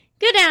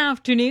Good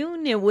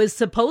afternoon. It was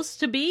supposed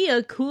to be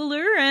a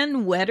cooler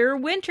and wetter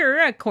winter,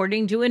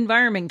 according to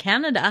Environment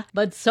Canada,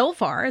 but so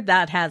far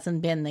that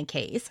hasn't been the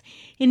case.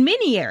 In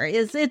many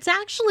areas, it's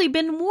actually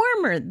been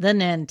warmer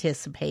than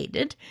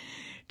anticipated.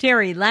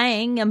 Terry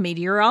Lang, a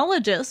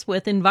meteorologist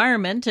with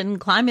Environment and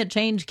Climate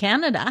Change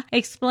Canada,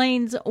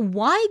 explains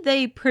why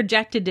they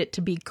projected it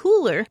to be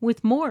cooler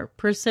with more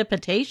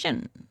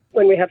precipitation.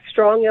 When we have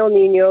strong El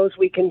Niños,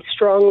 we can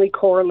strongly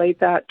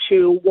correlate that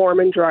to warm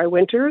and dry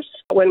winters.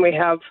 When we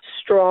have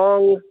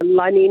strong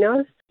La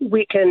Niñas,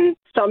 we can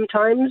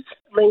sometimes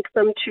link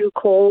them to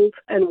cold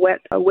and wet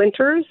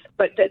winters,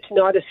 but it's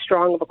not as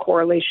strong of a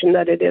correlation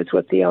that it is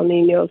with the El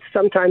Niños.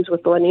 Sometimes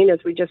with La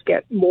Niñas, we just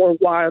get more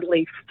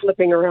wildly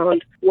flipping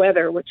around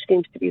weather, which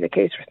seems to be the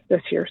case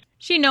this year.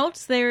 She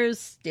notes there's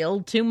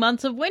still 2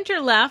 months of winter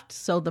left,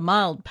 so the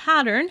mild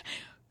pattern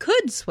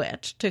could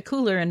switch to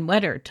cooler and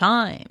wetter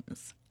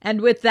times.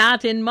 And with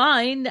that in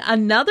mind,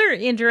 another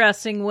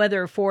interesting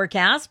weather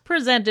forecast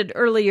presented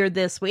earlier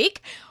this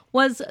week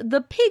was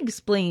the pig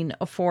spleen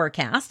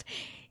forecast.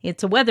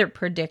 It's a weather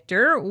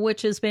predictor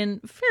which has been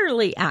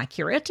fairly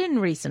accurate in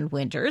recent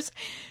winters.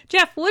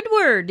 Jeff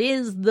Woodward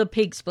is the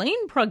pig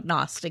spleen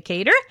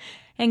prognosticator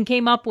and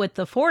came up with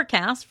the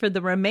forecast for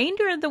the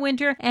remainder of the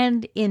winter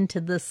and into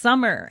the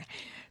summer.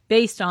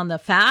 Based on the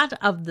fat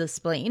of the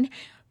spleen,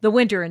 the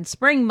winter and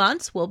spring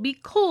months will be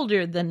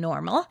colder than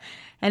normal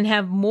and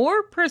have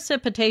more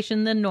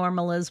precipitation than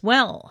normal as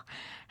well.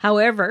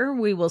 However,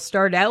 we will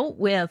start out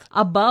with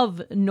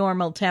above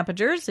normal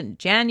temperatures in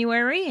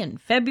January and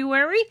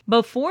February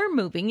before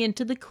moving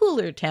into the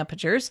cooler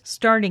temperatures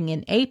starting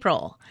in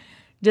April.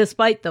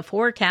 Despite the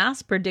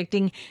forecast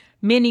predicting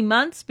many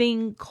months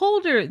being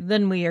colder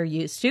than we are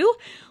used to,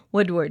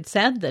 Woodward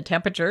said the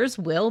temperatures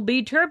will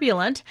be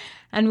turbulent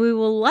and we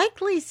will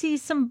likely see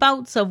some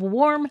bouts of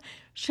warm,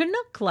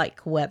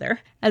 Chinook-like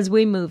weather as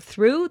we move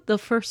through the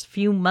first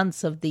few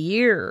months of the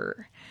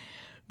year.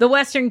 The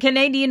Western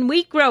Canadian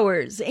wheat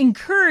growers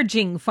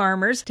encouraging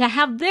farmers to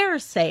have their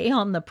say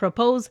on the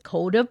proposed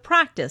code of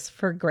practice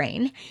for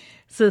grain.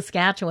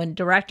 Saskatchewan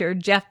Director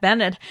Jeff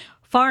Bennett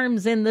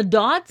farms in the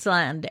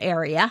Dodsland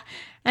area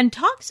and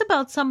talks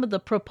about some of the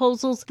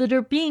proposals that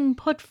are being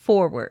put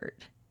forward.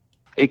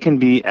 It can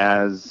be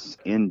as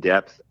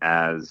in-depth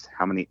as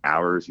how many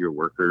hours your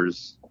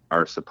workers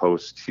are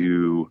supposed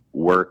to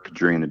work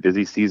during the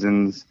busy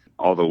seasons,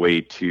 all the way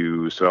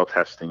to soil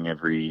testing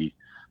every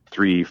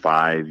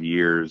 3-5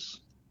 years.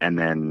 And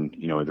then,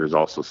 there's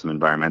also some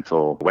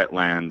environmental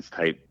wetlands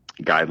type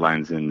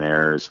guidelines in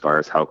there as far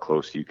as how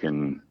close you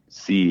can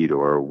seed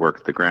or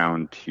work the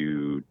ground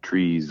to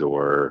trees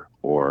or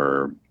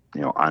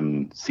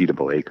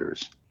unseedable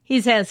acres.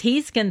 He says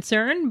he's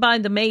concerned by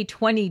the May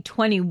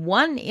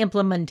 2021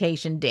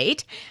 implementation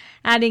date,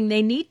 adding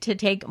they need to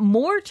take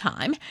more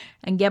time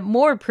and get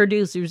more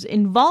producers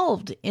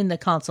involved in the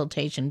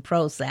consultation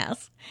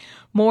process.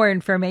 More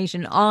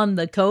information on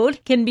the code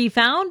can be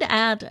found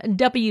at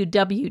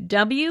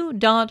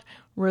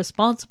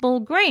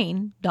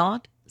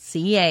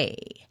www.responsiblegrain.ca.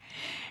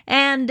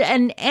 And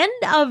an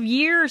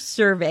end-of-year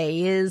survey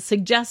is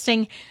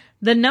suggesting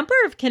the number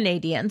of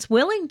Canadians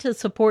willing to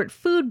support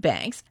food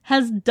banks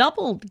has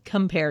doubled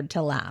compared to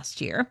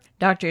last year.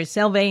 Dr.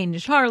 Sylvain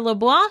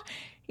Charlebois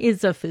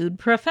is a food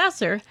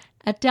professor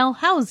at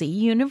Dalhousie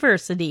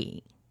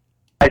University.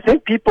 I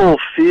think people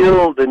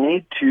feel the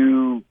need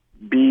to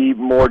be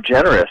more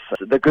generous.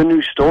 The good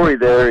news story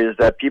there is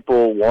that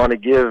people want to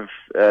give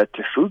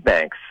to food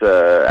banks.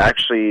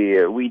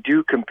 Actually, we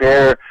do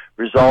compare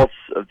results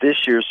of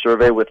this year's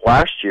survey with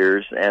last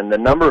year's, and the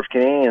number of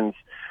Canadians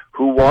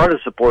who want to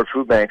support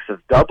food banks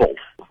have doubled,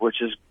 which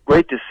is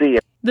great to see.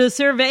 The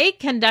survey,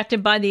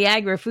 conducted by the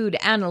Agri-Food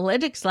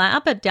Analytics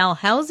Lab at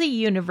Dalhousie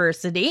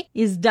University,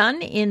 is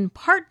done in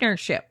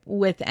partnership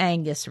with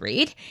Angus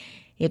Reid.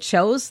 It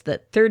shows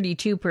that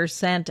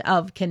 32%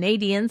 of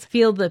Canadians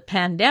feel the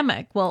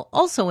pandemic will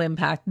also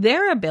impact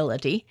their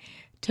ability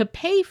to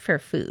pay for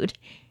food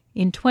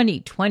in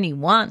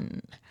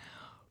 2021.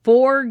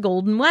 For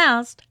Golden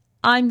West,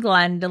 I'm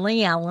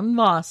Glendalee Allen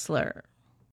Vossler.